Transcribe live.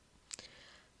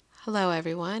Hello,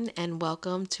 everyone, and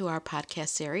welcome to our podcast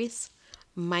series.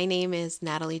 My name is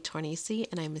Natalie Tornisi,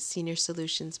 and I'm a Senior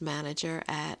Solutions Manager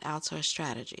at Outsource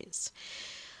Strategies.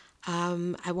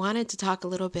 I wanted to talk a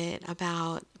little bit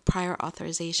about prior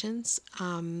authorizations.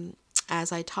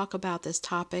 As I talk about this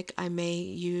topic, I may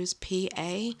use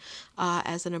PA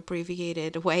as an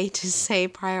abbreviated way to say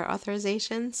prior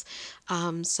authorizations.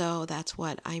 So that's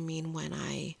what I mean when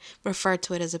I refer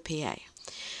to it as a PA.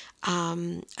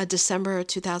 A December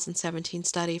 2017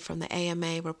 study from the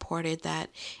AMA reported that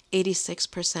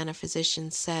 86% of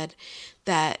physicians said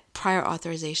that prior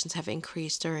authorizations have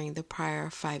increased during the prior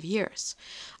 5 years,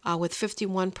 with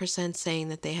 51% saying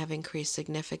that they have increased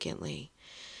significantly.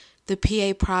 The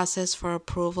PA process for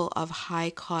approval of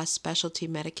high-cost specialty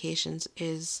medications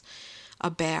is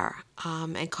a bear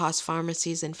and costs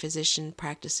pharmacies and physician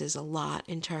practices a lot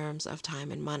in terms of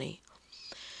time and money.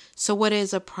 So, what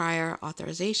is a prior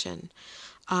authorization?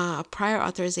 A prior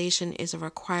authorization is a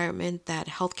requirement that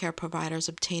healthcare providers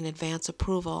obtain advance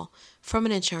approval from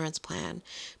an insurance plan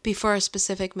before a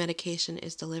specific medication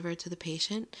is delivered to the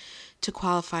patient to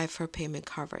qualify for payment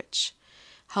coverage.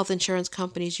 Health insurance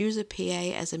companies use a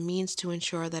PA as a means to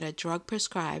ensure that a drug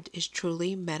prescribed is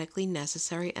truly medically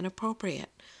necessary and appropriate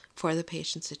for the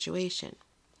patient's situation.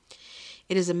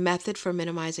 It is a method for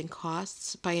minimizing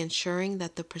costs by ensuring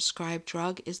that the prescribed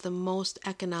drug is the most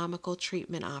economical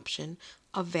treatment option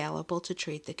available to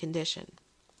treat the condition.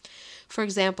 For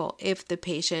example, if the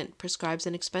patient prescribes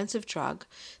an expensive drug,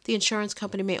 the insurance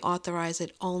company may authorize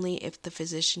it only if the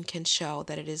physician can show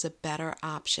that it is a better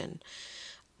option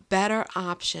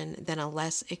than a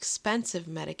less expensive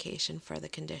medication for the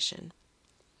condition.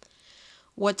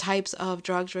 What types of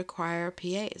drugs require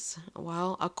PAs?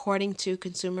 Well, according to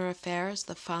Consumer Affairs,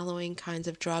 the following kinds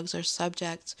of drugs are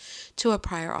subject to a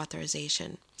prior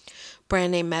authorization: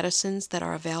 brand name medicines that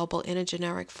are available in a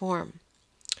generic form,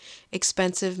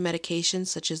 expensive medications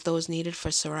such as those needed for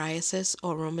psoriasis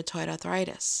or rheumatoid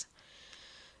arthritis,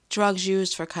 drugs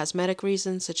used for cosmetic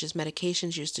reasons such as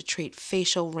medications used to treat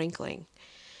facial wrinkling,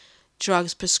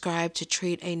 drugs prescribed to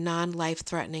treat a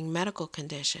non-life-threatening medical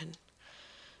condition,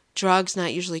 drugs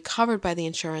not usually covered by the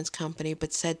insurance company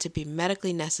but said to be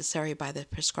medically necessary by the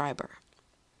prescriber,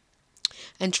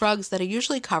 and drugs that are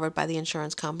usually covered by the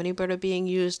insurance company but are being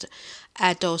used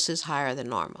at doses higher than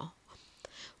normal.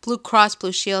 Blue Cross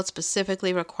Blue Shield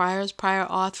specifically requires prior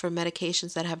auth for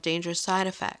medications that have dangerous side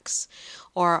effects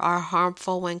or are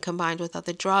harmful when combined with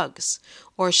other drugs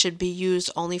or should be used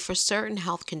only for certain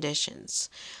health conditions,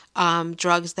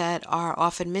 drugs that are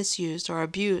often misused or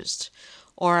abused,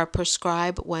 or are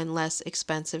prescribed when less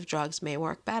expensive drugs may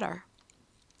work better.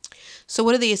 So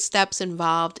what are the steps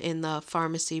involved in the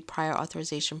pharmacy prior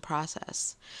authorization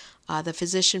process? The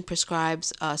physician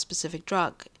prescribes a specific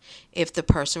drug. If the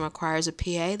person requires a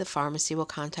PA, the pharmacy will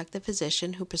contact the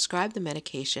physician who prescribed the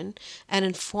medication and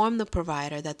inform the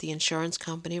provider that the insurance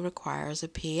company requires a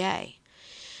PA.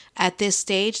 At this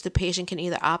stage, the patient can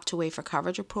either opt to wait for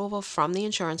coverage approval from the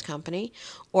insurance company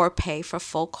or pay for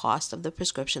full cost of the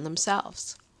prescription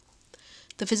themselves.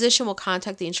 The physician will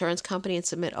contact the insurance company and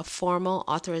submit a formal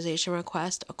authorization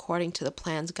request according to the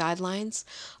plan's guidelines,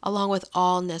 along with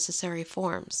all necessary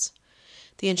forms.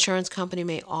 The insurance company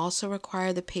may also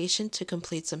require the patient to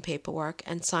complete some paperwork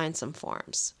and sign some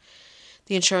forms.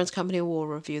 The insurance company will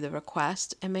review the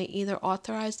request and may either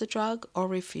authorize the drug or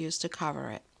refuse to cover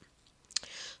it.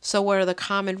 So what are the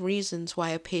common reasons why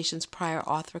a patient's prior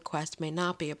auth request may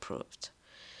not be approved?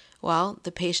 Well,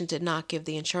 the patient did not give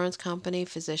the insurance company,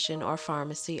 physician, or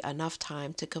pharmacy enough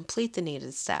time to complete the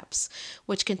needed steps,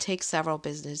 which can take several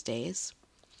business days.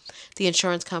 The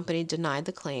insurance company denied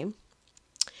the claim.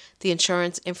 The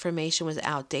insurance information was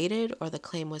outdated, or the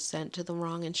claim was sent to the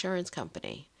wrong insurance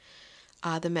company.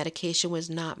 The medication was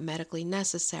not medically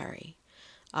necessary.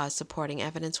 Supporting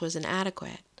evidence was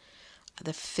inadequate.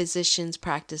 The physician's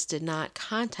practice did not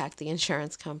contact the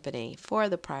insurance company for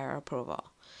the prior approval.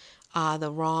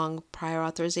 The wrong prior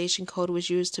authorization code was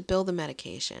used to bill the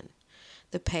medication.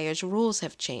 The payer's rules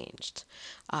have changed.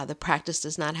 The practice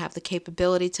does not have the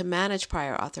capability to manage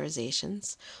prior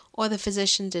authorizations, or the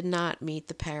physician did not meet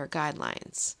the payer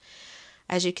guidelines.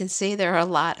 As you can see, there are a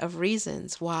lot of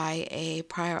reasons why a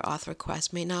prior auth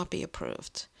request may not be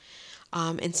approved.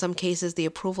 In some cases, the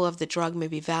approval of the drug may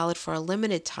be valid for a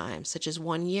limited time, such as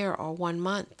 1 year or 1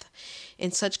 month.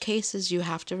 In such cases, you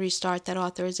have to restart that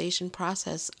authorization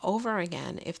process over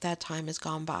again if that time has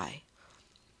gone by.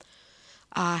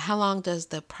 How long does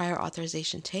the prior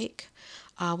authorization take?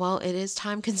 Well, it is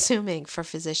time consuming for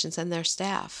physicians and their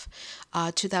staff.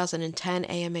 2010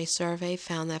 AMA survey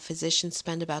found that physicians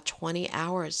spend about 20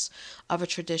 hours of a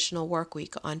traditional work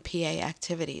week on PA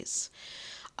activities.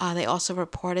 They also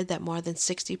reported that more than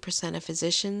 60% of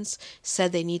physicians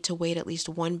said they need to wait at least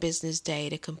one business day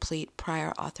to complete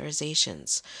prior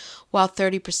authorizations, while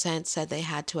 30% said they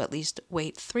had to at least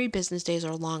wait 3 business days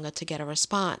or longer to get a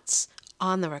response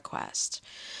on the request.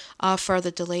 Further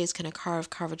delays can occur if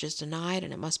coverage is denied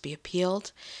and it must be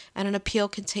appealed, and an appeal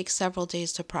can take several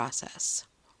days to process.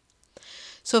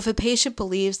 So if a patient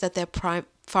believes that their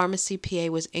pharmacy PA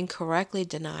was incorrectly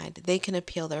denied, they can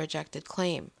appeal the rejected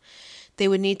claim. They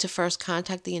would need to first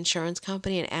contact the insurance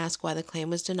company and ask why the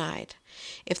claim was denied.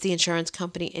 If the insurance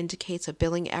company indicates a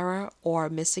billing error or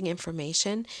missing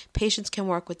information, patients can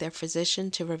work with their physician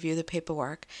to review the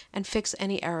paperwork and fix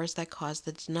any errors that caused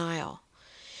the denial.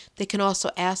 They can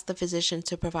also ask the physician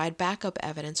to provide backup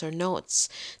evidence or notes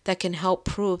that can help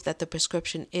prove that the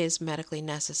prescription is medically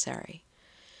necessary.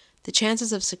 The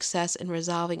chances of success in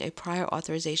resolving a prior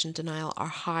authorization denial are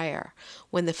higher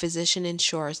when the physician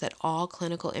ensures that all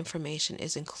clinical information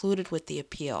is included with the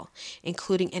appeal,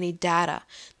 including any data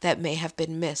that may have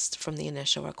been missed from the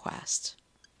initial request.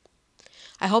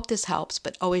 I hope this helps,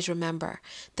 but always remember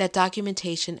that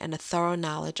documentation and a thorough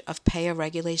knowledge of payer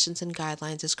regulations and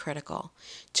guidelines is critical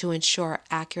to ensure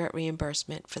accurate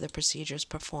reimbursement for the procedures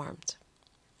performed.